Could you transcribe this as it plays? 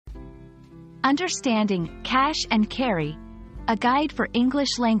Understanding Cash and Carry, a guide for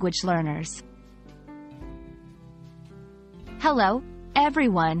English language learners. Hello,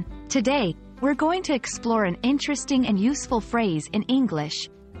 everyone. Today, we're going to explore an interesting and useful phrase in English,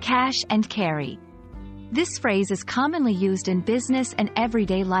 cash and carry. This phrase is commonly used in business and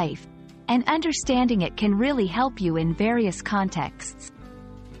everyday life, and understanding it can really help you in various contexts.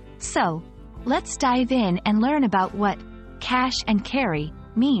 So, let's dive in and learn about what cash and carry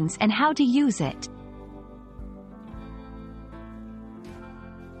means and how to use it.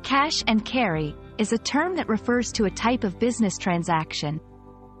 Cash and carry is a term that refers to a type of business transaction.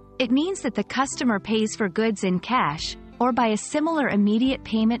 It means that the customer pays for goods in cash, or by a similar immediate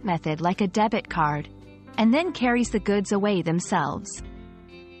payment method like a debit card, and then carries the goods away themselves.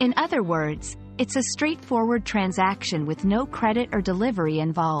 In other words, it's a straightforward transaction with no credit or delivery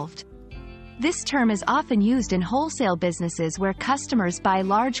involved. This term is often used in wholesale businesses where customers buy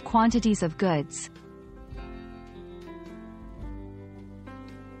large quantities of goods.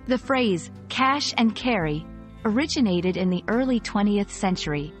 The phrase, cash and carry, originated in the early 20th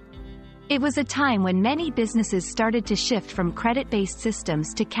century. It was a time when many businesses started to shift from credit-based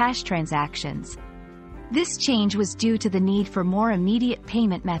systems to cash transactions. This change was due to the need for more immediate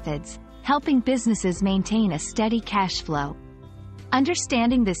payment methods, helping businesses maintain a steady cash flow.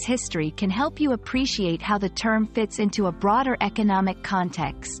 Understanding this history can help you appreciate how the term fits into a broader economic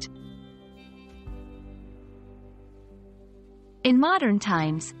context. In modern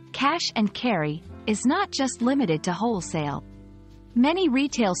times, cash and carry is not just limited to wholesale. Many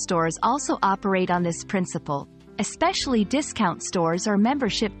retail stores also operate on this principle, especially discount stores or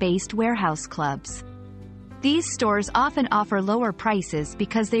membership-based warehouse clubs. These stores often offer lower prices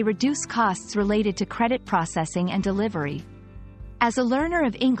because they reduce costs related to credit processing and delivery. As a learner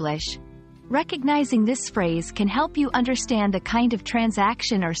of English, recognizing this phrase can help you understand the kind of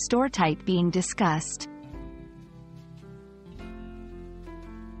transaction or store type being discussed.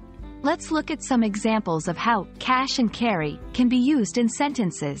 Let's look at some examples of how cash and carry can be used in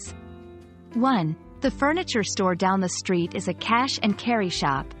sentences. 1. The furniture store down the street is a cash and carry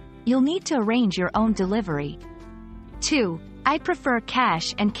shop. You'll need to arrange your own delivery. 2. I prefer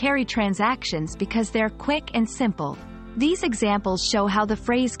cash and carry transactions because they're quick and simple. These examples show how the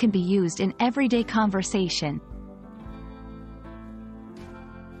phrase can be used in everyday conversation.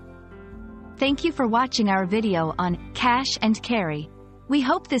 Thank you for watching our video on cash and carry. We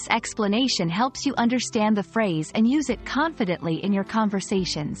hope this explanation helps you understand the phrase and use it confidently in your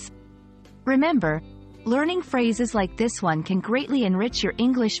conversations. Remember, learning phrases like this one can greatly enrich your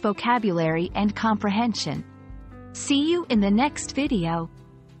English vocabulary and comprehension. See you in the next video.